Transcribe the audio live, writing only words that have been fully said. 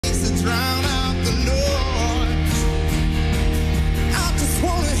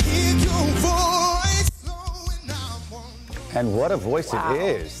And what a voice it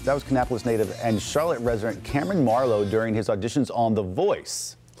is. That was Kannapolis native and Charlotte resident Kameron Marlowe during his auditions on The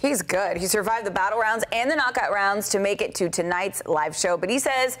Voice. He's good. He survived the battle rounds and the knockout rounds to make it to tonight's live show, but he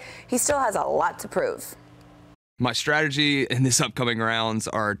says he still has a lot to prove. My strategy in this upcoming rounds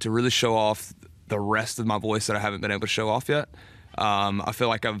are to really show off the rest of my voice that I haven't been able to show off yet. I feel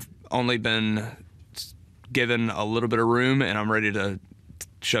like I've only been given a little bit of room, and I'm ready to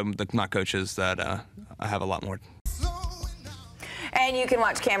show my coaches that I have a lot more. And you can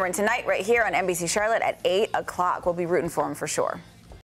watch Kameron tonight right here on NBC Charlotte at 8 o'clock. We'll be rooting for him for sure.